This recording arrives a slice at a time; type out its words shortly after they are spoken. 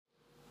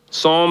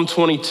Psalm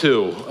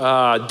 22.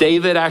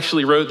 David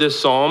actually wrote this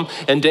psalm,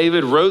 and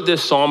David wrote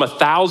this psalm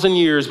 1,000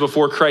 years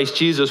before Christ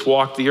Jesus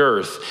walked the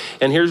earth.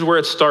 And here's where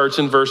it starts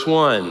in verse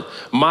 1.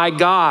 My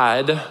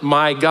God,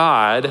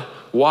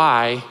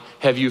 why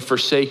have you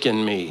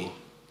forsaken me?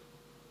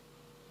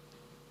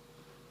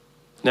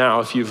 Now,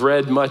 if you've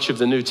read much of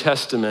the New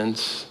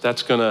Testament,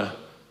 that's going to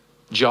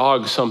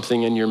jog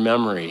something in your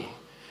memory.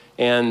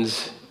 And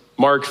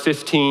Mark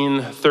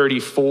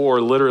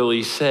 15:34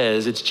 literally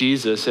says, it's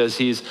Jesus as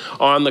he's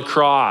on the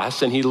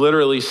cross, and he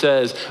literally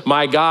says,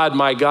 my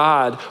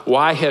God,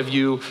 why have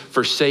you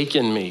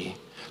forsaken me?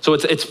 So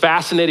it's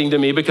fascinating to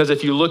me because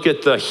if you look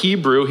at the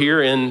Hebrew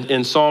here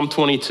in Psalm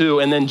 22,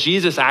 and then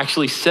Jesus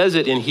actually says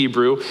it in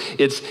Hebrew,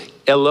 it's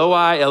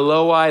Eloi,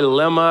 Eloi,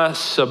 lema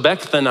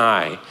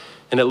sabachthani.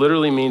 And it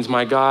literally means,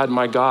 my God,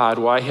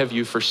 why have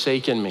you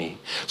forsaken me?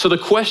 So the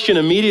question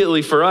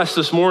immediately for us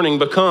this morning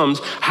becomes,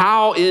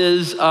 how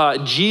is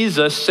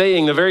Jesus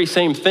saying the very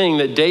same thing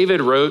that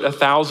David wrote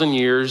 1,000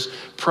 years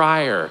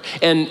prior?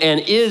 And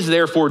is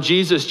therefore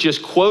Jesus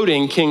just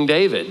quoting King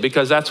David?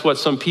 Because that's what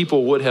some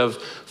people would have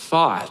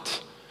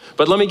thought.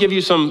 But let me give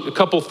you a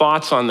couple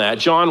thoughts on that.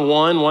 John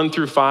 1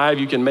 through 5,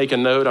 you can make a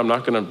note. I'm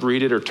not going to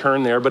read it or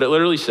turn there, but it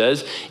literally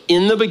says,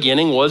 in the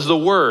beginning was the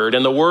Word,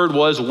 and the Word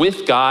was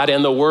with God,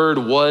 and the Word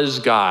was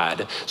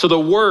God. So the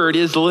Word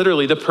is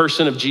literally the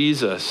person of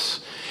Jesus.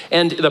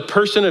 And the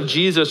person of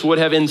Jesus would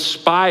have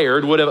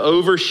inspired, would have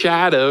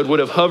overshadowed, would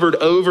have hovered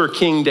over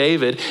King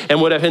David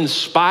and would have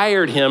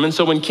inspired him. And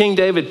so when King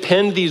David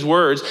penned these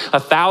words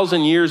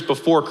 1,000 years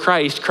before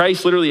Christ,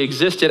 Christ literally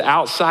existed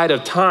outside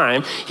of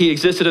time. He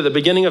existed at the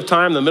beginning of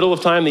time, the middle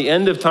of time, the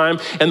end of time.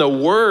 And the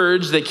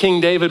words that King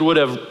David would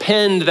have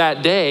penned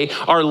that day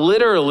are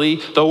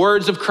literally the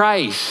words of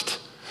Christ.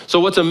 So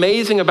what's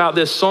amazing about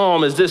this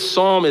psalm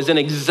is an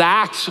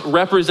exact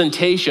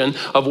representation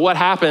of what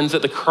happens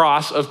at the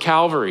cross of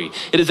Calvary.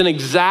 It is an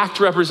exact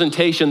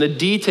representation. The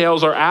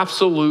details are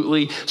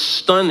absolutely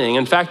stunning.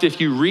 In fact, if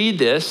you read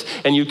this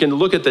and you can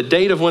look at the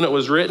date of when it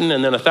was written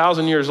and then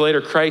 1,000 years later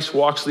Christ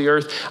walks the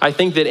earth, I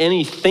think that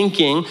any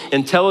thinking,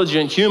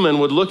 intelligent human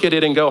would look at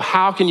it and go,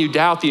 how can you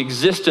doubt the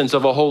existence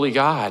of a holy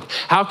God?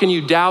 How can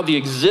you doubt the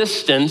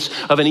existence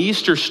of an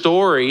Easter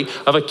story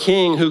of a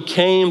king who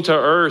came to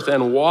earth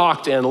and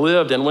walked and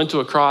lived and went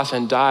to a cross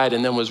and died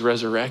and then was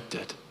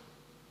resurrected?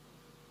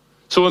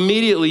 So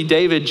immediately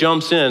David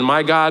jumps in,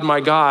 my God,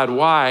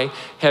 why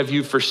have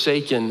you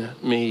forsaken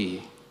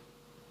me?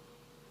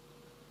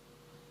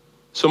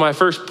 So my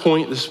first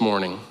point this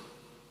morning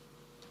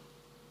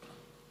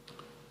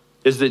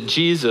is that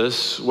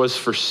Jesus was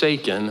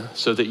forsaken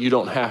so that you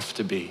don't have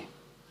to be.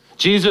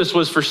 Jesus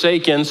was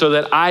forsaken so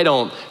that I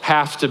don't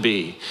have to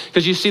be.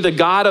 Because you see, the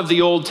God of the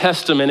Old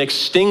Testament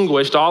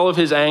extinguished all of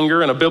his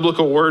anger, and a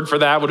biblical word for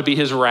that would be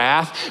his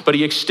wrath, but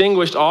he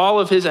extinguished all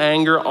of his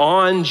anger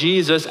on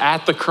Jesus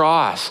at the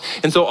cross.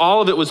 And so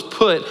all of it was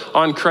put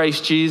on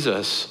Christ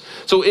Jesus.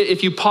 So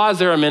if you pause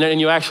there a minute and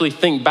you actually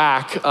think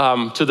back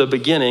to the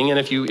beginning, and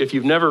if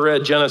you've never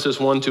read Genesis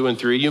 1, 2, and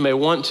 3, you may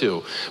want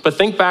to. But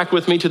think back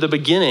with me to the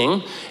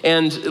beginning,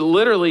 and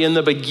literally in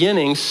the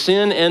beginning,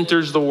 sin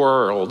enters the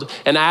world,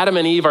 and Adam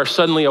and Eve are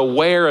suddenly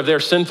aware of their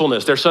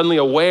sinfulness. They're suddenly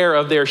aware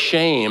of their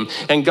shame,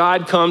 and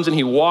God comes and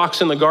he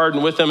walks in the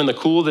garden with them in the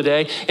cool of the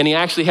day, and he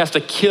actually has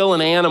to kill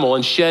an animal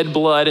and shed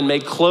blood and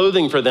make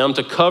clothing for them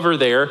to cover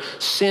their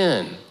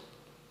sin.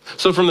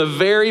 So from the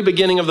very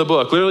beginning of the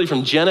book, literally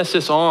from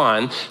Genesis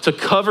on, to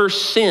cover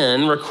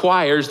sin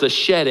requires the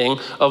shedding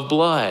of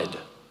blood.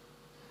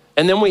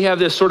 And then we have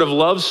this sort of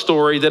love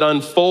story that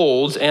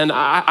unfolds, and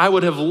I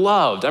would have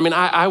loved,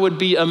 I would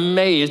be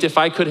amazed if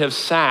I could have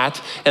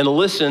sat and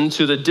listened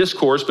to the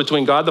discourse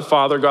between God the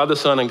Father, God the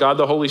Son, and God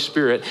the Holy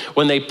Spirit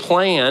when they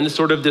planned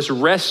sort of this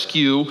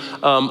rescue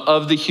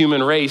of the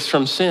human race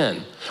from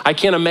sin. I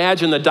can't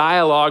imagine the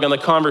dialogue and the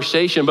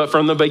conversation, but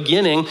from the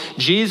beginning,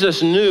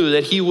 Jesus knew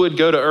that he would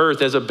go to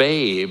earth as a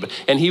babe,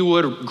 and he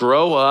would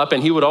grow up,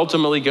 and he would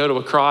ultimately go to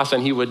a cross,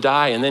 and he would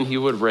die, and then he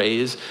would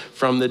raise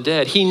from the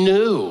dead. He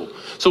knew.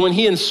 So when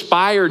he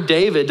inspired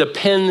David to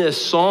pen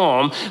this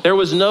psalm, there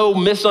was no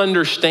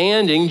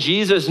misunderstanding.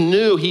 Jesus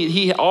knew,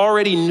 he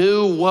already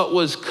knew what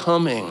was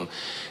coming.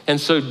 And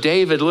so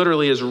David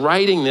literally is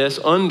writing this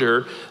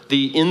under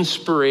the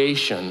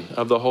inspiration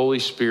of the Holy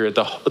Spirit,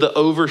 the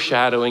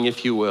overshadowing,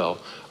 if you will,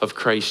 of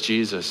Christ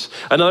Jesus.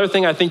 Another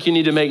thing I think you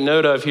need to make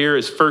note of here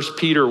is 1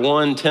 Peter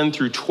 1, 10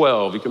 through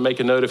 12. You can make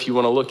a note if you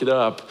want to look it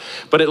up.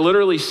 But it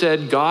literally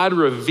said, God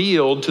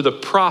revealed to the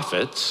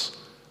prophets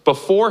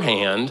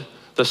beforehand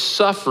the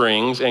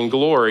sufferings and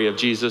glory of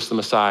Jesus the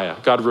Messiah.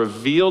 God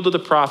revealed to the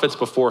prophets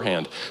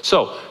beforehand.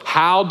 So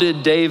how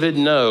did David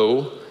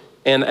know,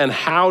 and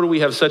how do we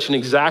have such an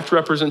exact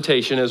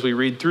representation as we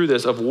read through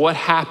this of what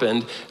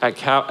happened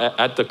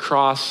at the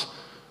cross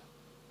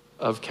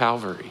of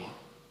Calvary?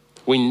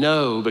 We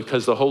know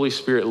because the Holy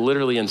Spirit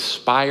literally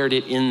inspired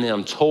it in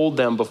them, told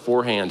them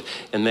beforehand,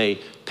 and they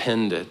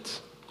penned it.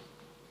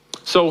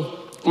 So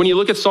when you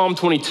look at Psalm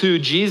 22,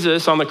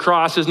 Jesus on the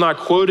cross is not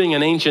quoting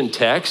an ancient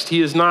text.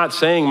 He is not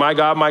saying, my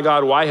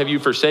God, why have you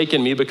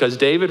forsaken me?" because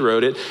David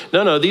wrote it.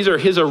 No, these are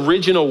his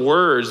original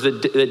words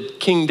that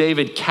King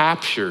David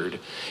captured.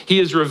 He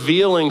is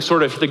revealing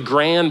sort of the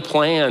grand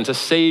plan to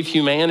save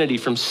humanity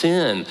from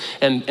sin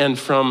and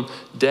from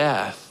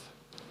death.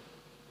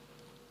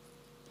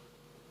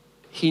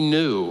 He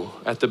knew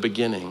at the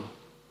beginning.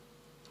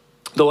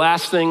 The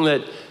last thing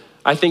that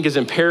I think is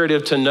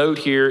imperative to note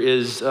here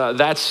is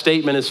that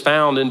statement is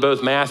found in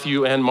both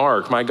Matthew and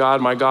Mark. My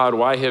God,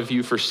 why have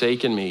you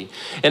forsaken me?"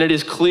 And it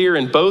is clear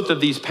in both of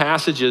these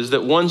passages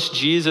that once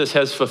Jesus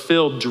has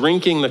fulfilled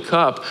drinking the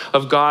cup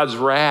of God's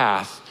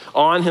wrath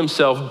on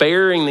himself,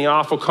 bearing the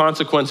awful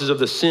consequences of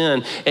the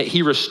sin,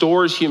 he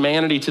restores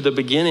humanity to the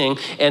beginning,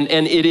 and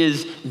it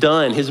is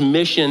done. His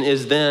mission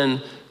is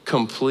then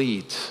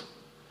complete.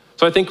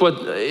 So I think what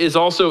is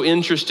also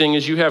interesting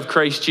is you have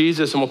Christ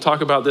Jesus, and we'll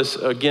talk about this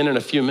again in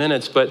a few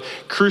minutes, but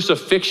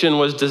crucifixion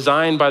was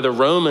designed by the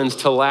Romans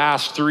to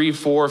last 3,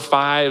 4,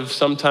 5,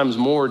 sometimes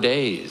more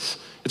days.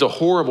 It's a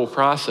horrible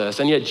process,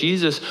 and yet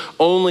Jesus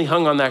only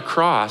hung on that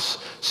cross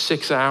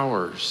 6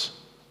 hours.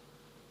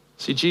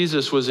 See,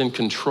 Jesus was in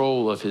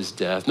control of his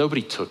death.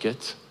 Nobody took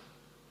it.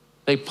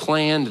 They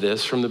planned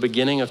this from the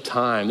beginning of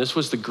time. This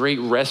was the great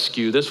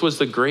rescue. This was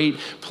the great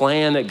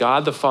plan that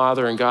God the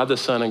Father and God the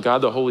Son and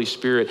God the Holy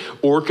Spirit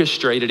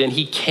orchestrated, and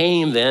he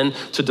came then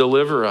to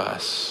deliver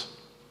us.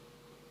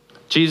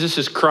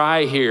 Jesus'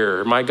 cry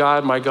here, my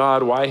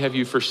God, why have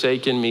you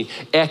forsaken me?"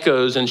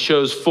 echoes and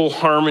shows full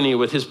harmony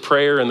with his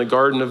prayer in the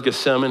Garden of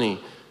Gethsemane.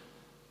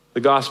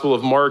 The Gospel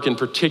of Mark in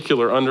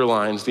particular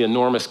underlines the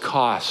enormous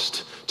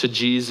cost to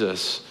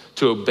Jesus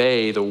to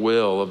obey the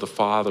will of the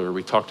Father.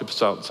 We talked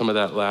about some of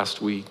that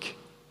last week.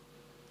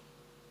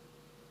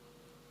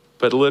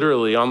 But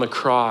literally on the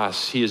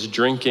cross, he is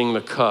drinking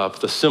the cup,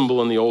 the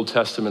symbol in the Old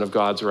Testament of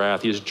God's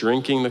wrath. He is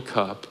drinking the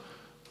cup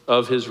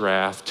of his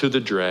wrath to the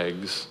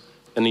dregs,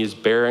 and he is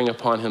bearing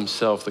upon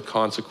himself the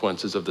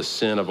consequences of the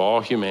sin of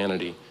all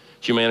humanity.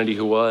 Humanity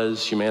who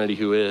was, humanity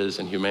who is,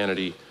 and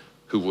humanity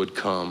who would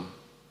come.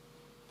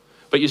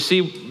 But you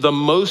see, the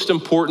most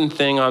important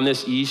thing on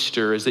this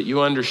Easter is that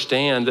you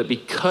understand that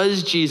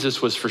because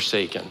Jesus was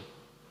forsaken,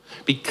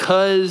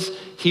 because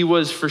he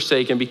was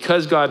forsaken,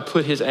 because God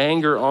put his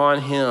anger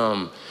on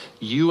him,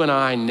 you and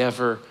I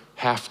never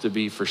have to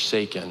be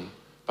forsaken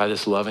by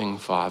this loving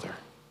Father.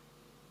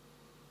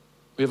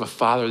 We have a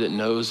Father that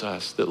knows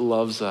us, that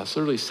loves us.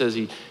 Literally says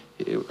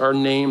our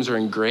names are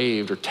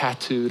engraved or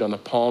tattooed on the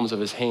palms of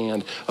his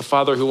hand. A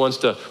Father who wants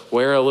to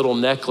wear a little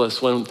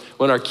necklace when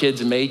our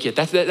kids make it.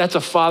 That's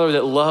a Father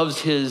that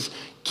loves his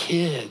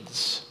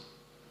kids.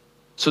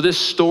 So this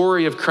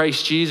story of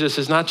Christ Jesus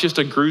is not just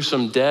a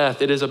gruesome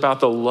death. It is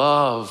about the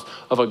love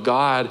of a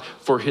God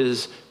for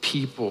his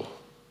people.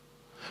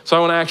 So I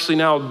want to actually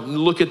now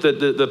look at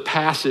the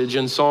passage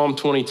in Psalm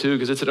 22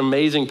 because it's an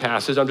amazing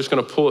passage. I'm just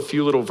going to pull a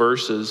few little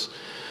verses.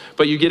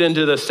 But you get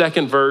into the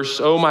second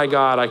verse, "Oh my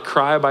God, I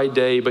cry by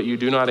day, but you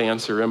do not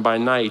answer, and by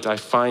night I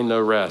find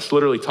no rest."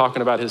 Literally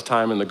talking about his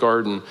time in the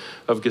Garden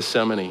of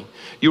Gethsemane.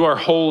 "You are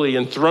holy,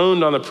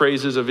 enthroned on the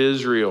praises of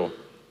Israel."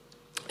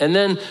 And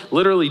then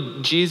literally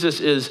Jesus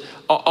is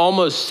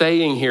almost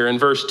saying here in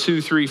verse 2,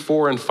 3,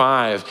 4, and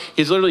 5,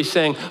 he's literally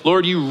saying,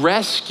 Lord, you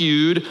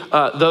rescued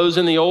those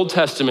in the Old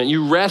Testament.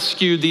 You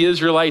rescued the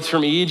Israelites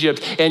from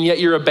Egypt, and yet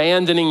you're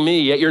abandoning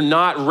me, yet you're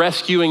not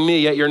rescuing me,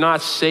 yet you're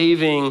not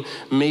saving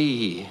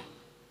me.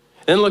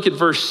 Then look at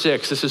verse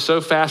 6. This is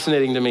so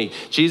fascinating to me.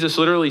 Jesus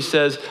literally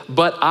says,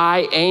 "But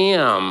I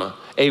am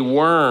a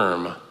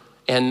worm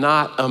and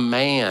not a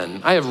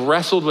man." I have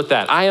wrestled with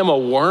that. I am a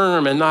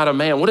worm and not a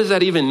man. What does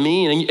that even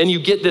mean? And you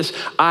get this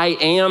I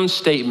am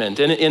statement.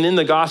 And in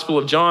the Gospel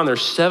of John,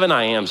 there's 7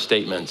 I am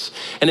statements.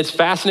 And it's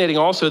fascinating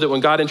also that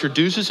when God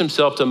introduces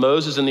himself to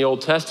Moses in the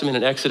Old Testament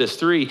in Exodus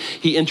 3,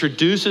 he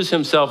introduces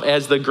himself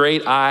as the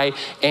great I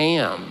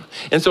am.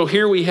 And so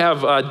here we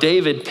have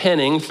David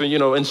penning,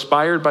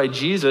 inspired by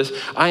Jesus,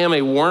 "I am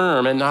a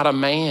worm and not a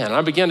man." And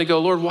I began to go,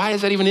 Lord, why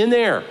is that even in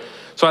there?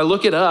 So I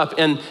look it up,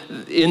 and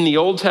in the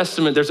Old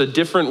Testament, there's a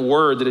different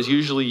word that is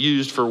usually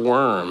used for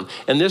worm.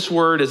 And this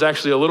word is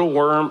actually a little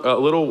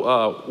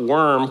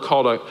worm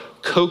called a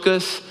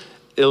Coccus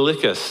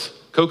ilicis.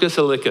 Coccus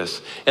ilicis.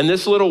 And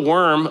this little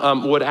worm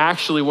would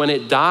actually, when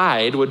it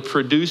died, would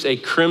produce a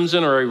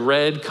crimson or a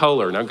red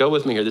color. Now go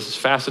with me here, this is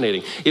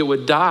fascinating. It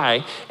would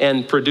die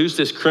and produce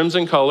this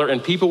crimson color,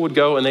 and people would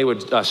go and they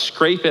would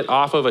scrape it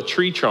off of a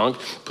tree trunk,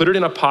 put it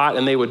in a pot,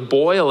 and they would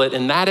boil it,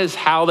 and that is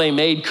how they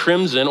made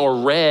crimson or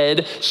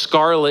red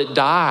scarlet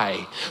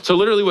dye. So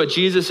literally what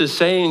Jesus is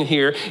saying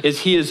here is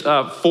he is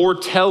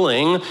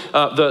foretelling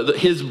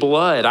his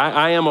blood.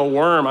 I am a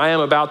worm, I am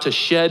about to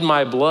shed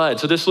my blood.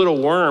 So this little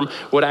worm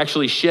would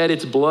actually shed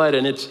its blood,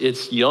 and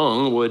its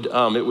young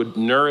would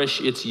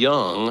nourish its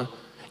young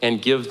and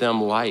give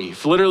them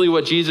life. Literally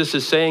what Jesus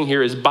is saying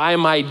here is, by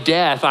my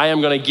death, I am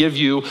going to give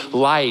you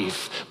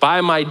life.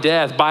 By my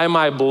death, by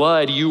my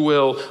blood, you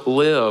will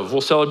live.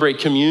 We'll celebrate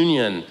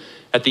communion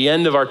at the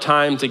end of our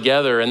time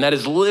together, and that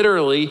is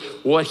literally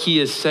what he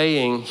is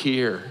saying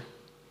here.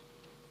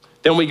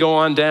 Then we go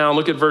on down,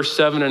 look at verse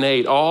 7 and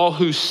 8. All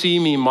who see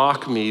me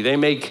mock me. They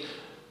make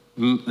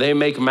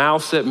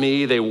mouths at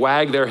me. They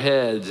wag their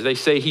heads. They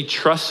say, he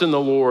trusts in the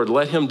Lord.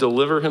 Let him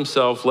deliver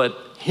himself. Let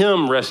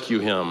him rescue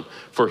him,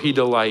 for he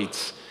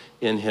delights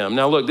in him.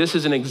 Now look, this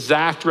is an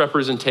exact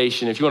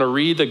representation. If you want to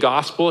read the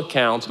gospel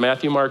accounts,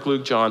 Matthew, Mark,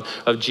 Luke, John,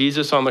 of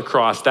Jesus on the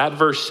cross, that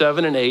verse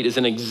 7 and 8 is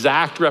an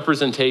exact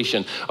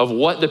representation of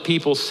what the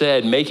people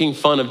said, making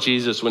fun of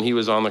Jesus when he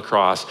was on the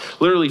cross,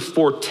 literally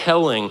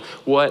foretelling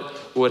what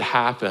would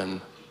happen.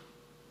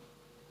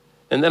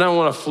 And then I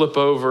want to flip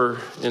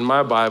over in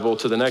my Bible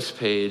to the next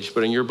page,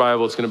 but in your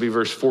Bible, it's going to be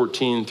verse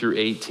 14 through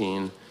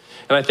 18.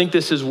 And I think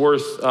this is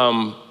worth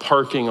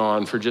parking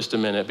on for just a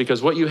minute,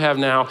 because what you have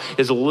now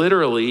is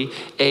literally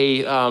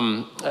a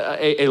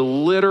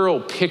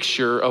literal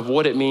picture of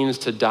what it means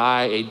to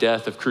die a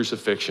death of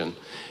crucifixion.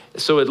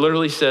 So it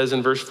literally says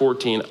in verse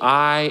 14,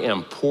 I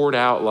am poured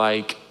out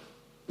like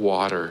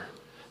water.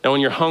 Now,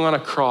 when you're hung on a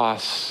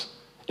cross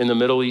in the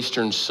Middle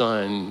Eastern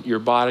sun, your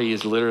body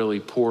is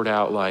literally poured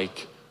out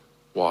like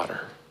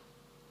water.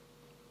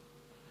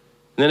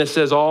 And then it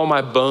says, all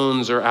my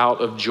bones are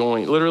out of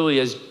joint. Literally,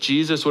 as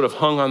Jesus would have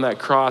hung on that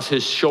cross,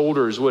 his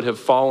shoulders would have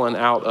fallen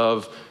out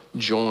of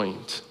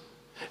joint.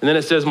 And then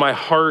it says, my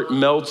heart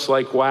melts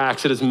like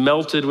wax. It is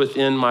melted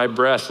within my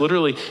breast.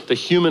 Literally, the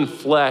human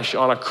flesh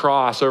on a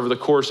cross over the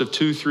course of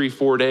 2, 3,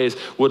 4 days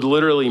would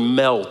literally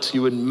melt.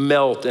 You would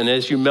melt, and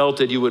as you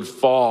melted, you would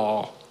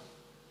fall.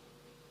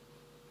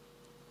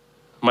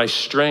 My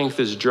strength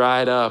is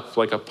dried up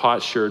like a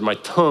potsherd. My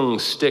tongue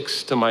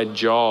sticks to my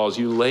jaws.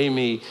 You lay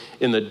me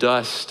in the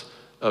dust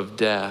of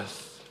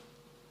death.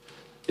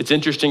 It's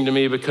interesting to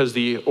me because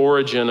the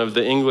origin of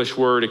the English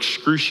word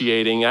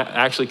excruciating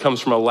actually comes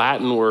from a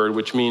Latin word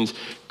which means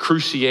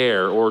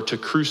cruciare, or to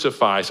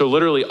crucify. So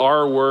literally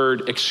our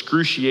word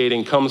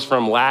excruciating comes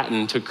from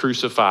Latin, to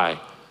crucify.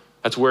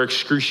 That's where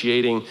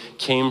excruciating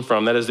came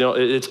from. That is,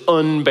 it's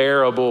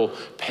unbearable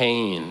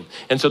pain.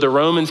 And so the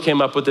Romans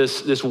came up with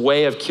this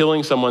way of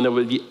killing someone that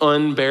would be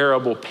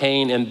unbearable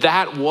pain. And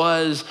that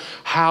was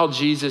how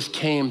Jesus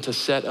came to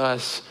set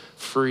us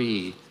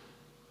free.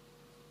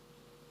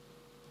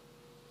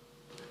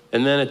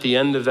 And then at the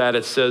end of that,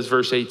 it says,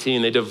 verse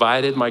 18, they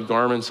divided my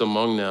garments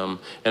among them,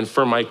 and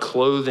for my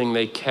clothing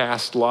they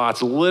cast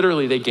lots.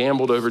 Literally, they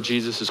gambled over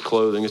Jesus'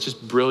 clothing. It's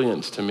just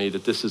brilliant to me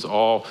that this is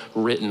all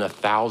written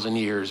 1,000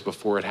 years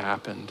before it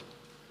happened.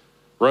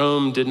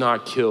 Rome did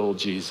not kill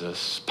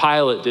Jesus.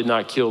 Pilate did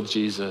not kill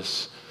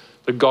Jesus.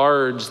 The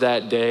guards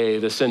that day,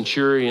 the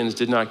centurions,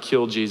 did not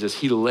kill Jesus.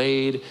 He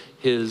laid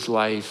his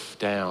life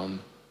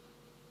down.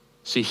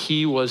 See,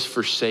 he was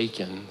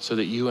forsaken so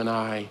that you and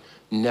I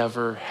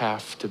never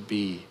have to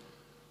be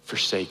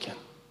forsaken.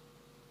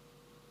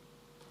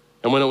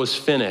 And when it was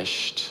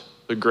finished,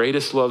 the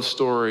greatest love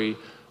story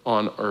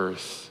on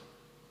earth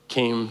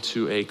came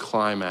to a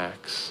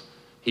climax.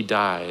 He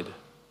died.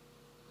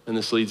 And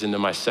this leads into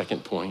my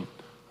second point.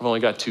 I've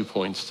only got 2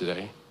 points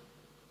today.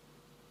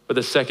 But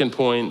the second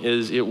point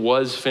is, it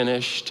was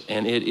finished,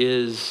 and it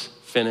is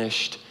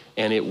finished,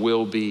 and it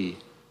will be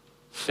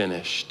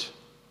finished.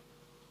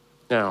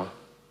 Now,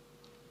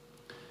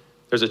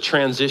 there's a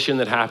transition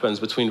that happens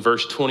between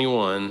verse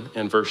 21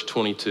 and verse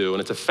 22,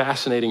 and it's a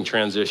fascinating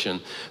transition.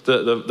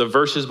 The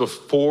verses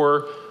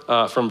before,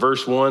 from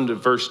verse 1 to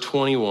verse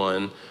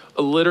 21,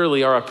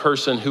 literally are a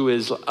person who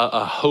is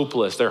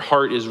hopeless. Their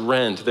heart is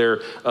rent.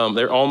 They're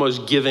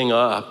almost giving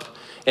up.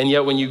 And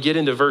yet when you get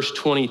into verse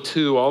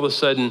 22, all of a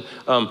sudden,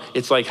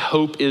 it's like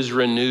hope is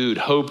renewed,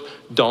 hope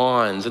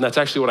dawns. And that's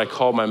actually what I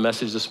called my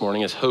message this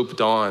morning, is hope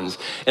dawns.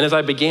 And as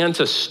I began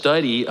to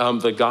study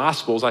the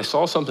Gospels, I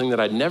saw something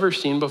that I'd never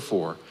seen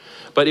before.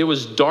 But it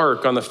was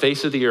dark on the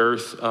face of the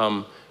earth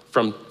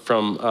from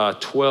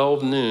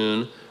 12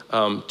 noon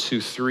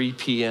to 3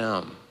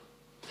 p.m.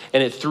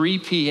 And at 3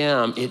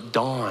 p.m., it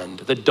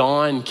dawned. The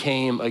dawn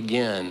came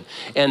again.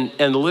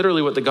 And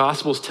literally what the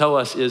Gospels tell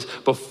us is,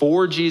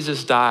 before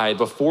Jesus died,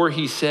 before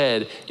he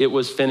said it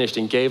was finished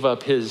and gave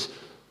up his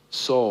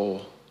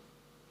soul,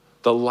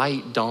 the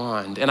light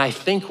dawned. And I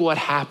think what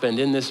happened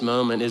in this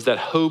moment is that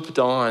hope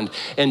dawned,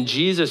 and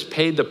Jesus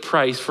paid the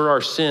price for our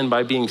sin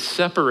by being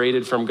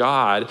separated from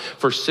God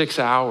for 6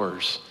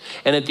 hours.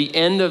 And at the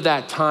end of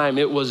that time,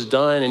 it was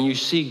done. And you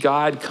see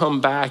God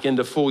come back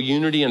into full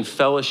unity and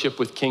fellowship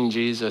with King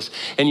Jesus.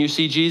 And you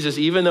see Jesus,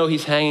 even though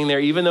he's hanging there,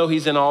 even though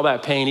he's in all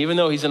that pain, even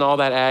though he's in all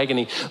that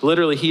agony,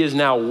 literally he is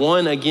now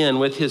one again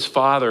with his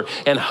Father.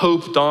 And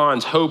hope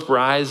dawns, hope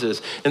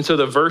rises. And so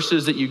the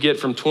verses that you get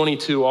from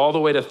 22 all the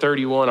way to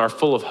 31 are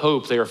full of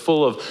hope. They are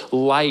full of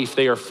life.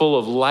 They are full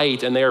of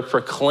light. And they are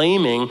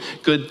proclaiming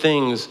good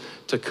things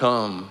to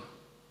come.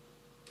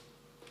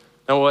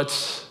 Now,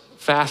 what's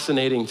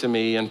fascinating to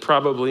me, and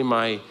probably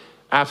my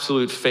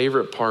absolute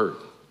favorite part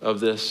of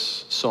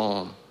this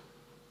psalm,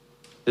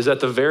 is that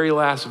the very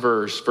last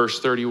verse, verse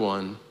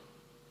 31,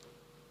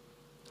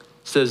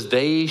 says,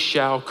 they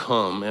shall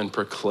come and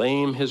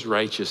proclaim his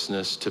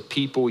righteousness to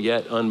people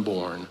yet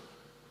unborn.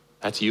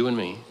 That's you and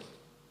me.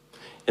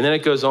 And then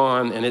it goes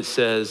on and it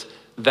says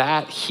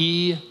that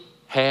he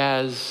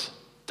has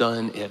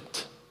done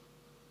it.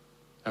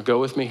 Now go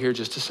with me here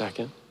just a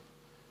second.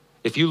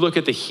 If you look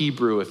at the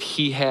Hebrew, if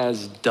he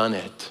has done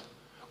it,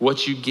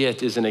 what you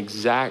get is an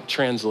exact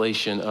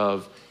translation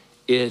of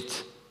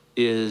it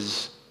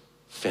is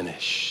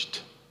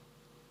finished.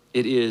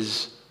 It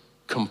is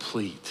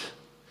complete.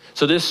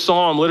 So this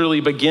psalm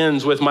literally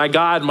begins with, my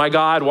God,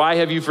 why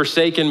have you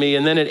forsaken me?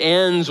 And then it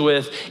ends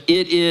with,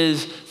 it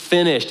is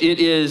finished. It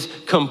is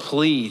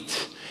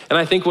complete. And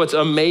I think what's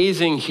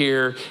amazing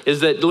here is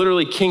that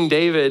literally King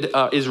David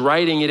is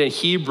writing it in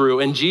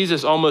Hebrew, and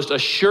Jesus almost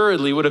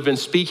assuredly would have been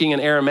speaking in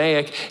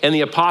Aramaic, and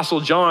the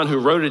Apostle John, who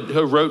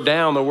wrote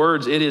down the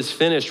words, it is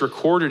finished,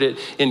 recorded it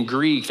in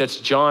Greek. That's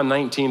John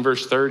 19,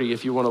 verse 30,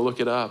 if you want to look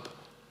it up.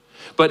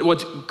 But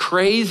what's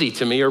crazy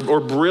to me, or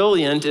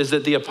brilliant, is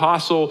that the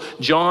Apostle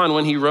John,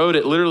 when he wrote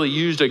it, literally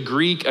used a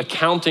Greek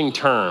accounting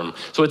term.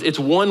 So it's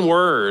one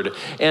word,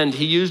 and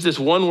he used this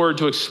one word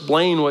to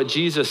explain what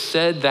Jesus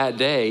said that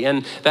day.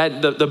 And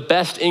that the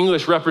best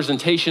English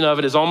representation of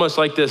it is almost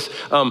like this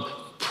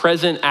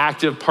present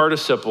active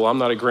participle. I'm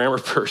not a grammar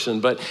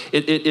person, but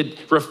it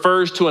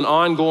refers to an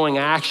ongoing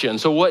action.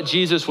 So what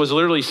Jesus was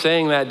literally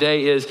saying that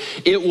day is,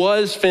 it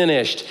was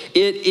finished,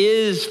 it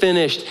is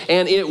finished,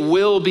 and it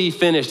will be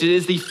finished. It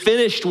is the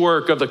finished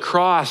work of the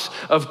cross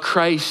of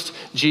Christ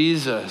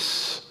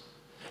Jesus.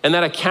 And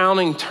that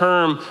accounting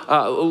term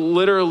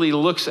literally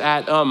looks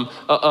at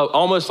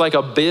almost like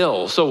a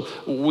bill. So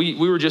we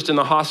were just in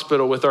the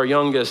hospital with our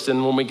youngest,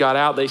 and when we got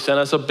out, they sent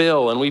us a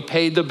bill, and we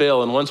paid the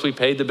bill. And once we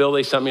paid the bill,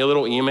 they sent me a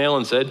little email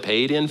and said,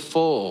 paid in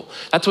full.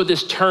 That's what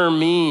this term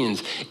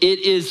means. It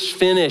is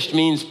finished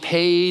means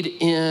paid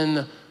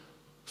in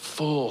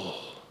full.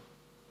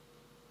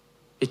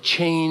 It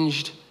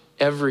changed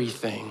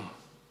everything.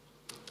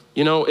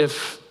 You know,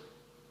 if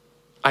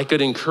I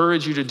could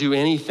encourage you to do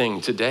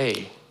anything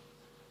today,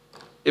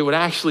 it would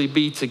actually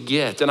be to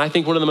get. And I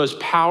think one of the most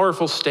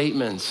powerful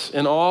statements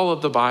in all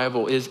of the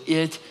Bible is,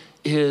 it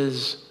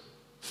is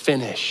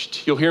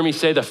finished. You'll hear me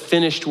say the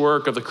finished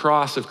work of the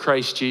cross of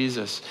Christ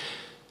Jesus.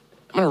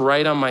 I'm gonna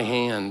write on my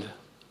hand,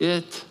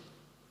 it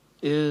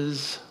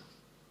is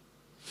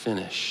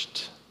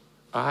finished.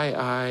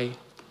 I-I-F.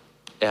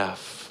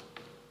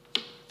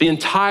 The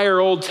entire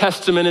Old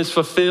Testament is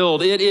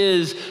fulfilled. It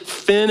is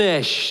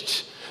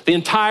finished. The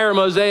entire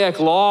Mosaic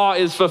law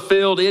is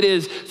fulfilled. It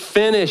is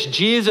finished.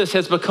 Jesus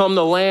has become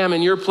the Lamb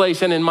in your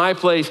place and in my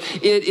place.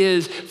 It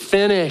is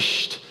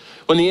finished.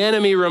 When the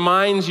enemy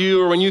reminds you,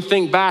 or when you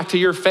think back to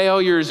your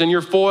failures and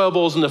your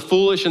foibles and the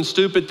foolish and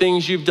stupid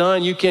things you've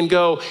done, you can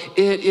go,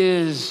 it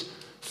is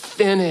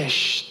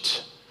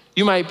finished.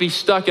 You might be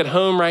stuck at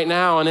home right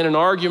now and in an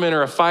argument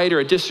or a fight or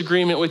a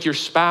disagreement with your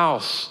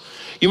spouse.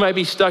 You might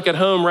be stuck at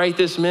home right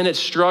this minute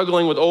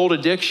struggling with old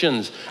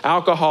addictions.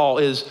 Alcohol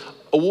is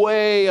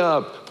way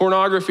up.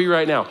 Pornography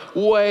right now,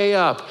 way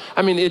up.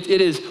 I mean, it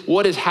is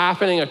what is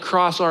happening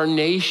across our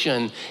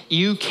nation.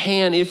 You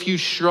can, if you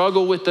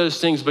struggle with those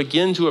things,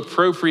 begin to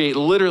appropriate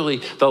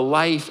literally the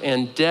life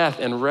and death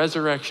and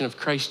resurrection of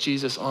Christ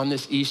Jesus on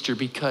this Easter,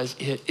 because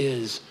it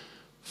is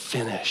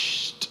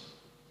finished.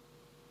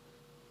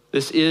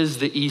 This is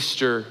the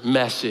Easter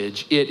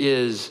message. It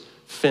is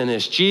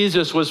finished.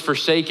 Jesus was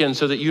forsaken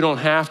so that you don't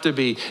have to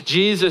be.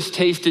 Jesus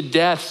tasted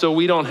death so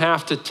we don't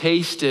have to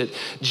taste it.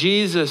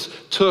 Jesus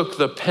took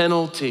the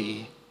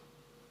penalty.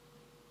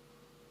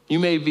 You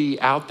may be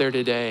out there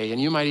today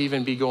and you might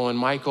even be going,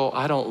 Michael,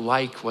 I don't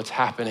like what's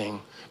happening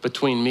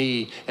between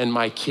me and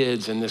my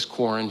kids in this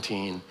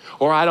quarantine.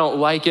 Or I don't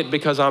like it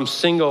because I'm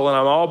single and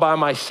I'm all by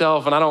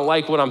myself and I don't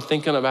like what I'm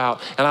thinking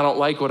about and I don't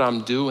like what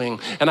I'm doing.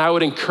 And I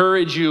would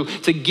encourage you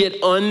to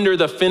get under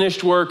the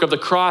finished work of the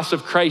cross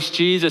of Christ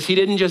Jesus. He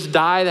didn't just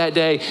die that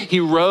day, he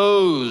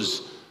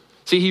rose.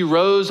 See, he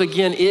rose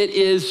again. It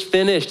is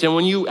finished. And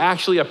when you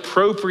actually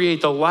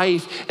appropriate the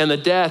life and the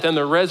death and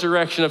the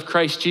resurrection of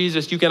Christ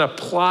Jesus, you can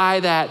apply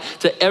that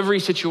to every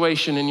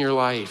situation in your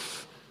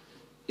life.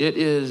 It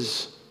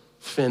is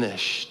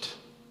finished.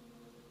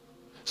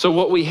 So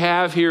what we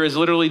have here is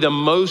literally the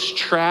most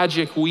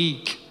tragic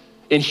week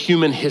in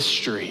human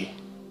history.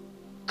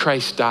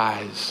 Christ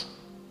dies.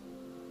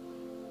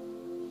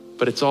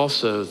 But it's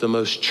also the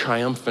most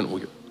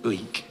triumphant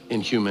week in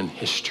human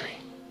history,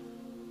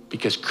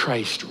 because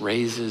Christ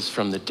raises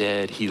from the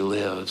dead. He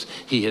lives.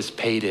 He has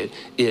paid it.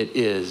 It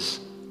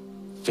is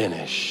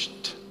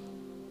finished.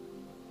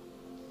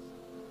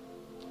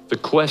 The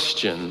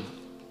question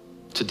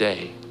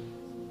today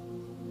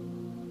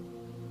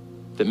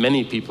that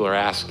many people are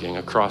asking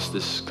across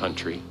this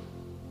country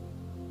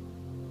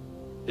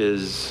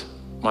is,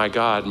 my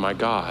God,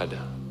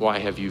 why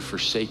have you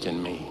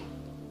forsaken me?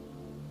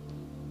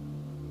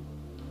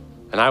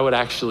 And I would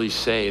actually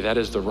say that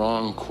is the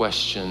wrong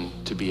question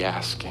to be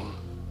asking.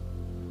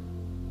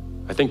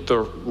 I think the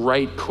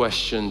right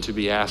question to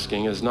be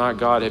asking is not,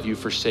 God, have you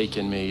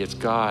forsaken me? It's,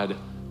 God,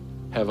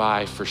 have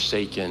I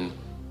forsaken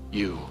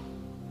you?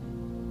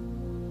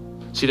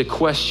 See, the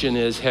question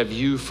is, have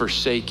you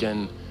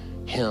forsaken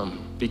him?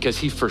 Because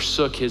he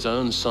forsook his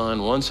own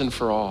son once and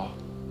for all.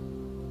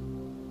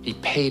 He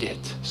paid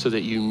it so that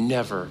you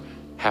never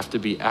have to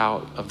be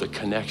out of the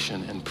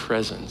connection and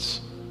presence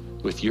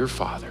with your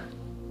Father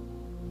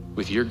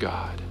with your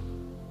God,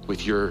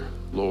 with your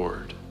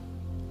Lord.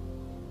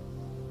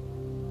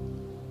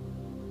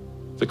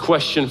 The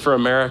question for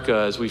America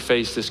as we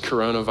face this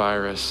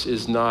coronavirus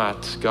is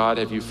not, God,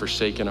 have you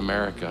forsaken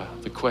America?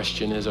 The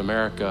question is,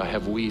 America,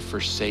 have we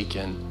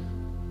forsaken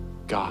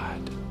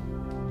God?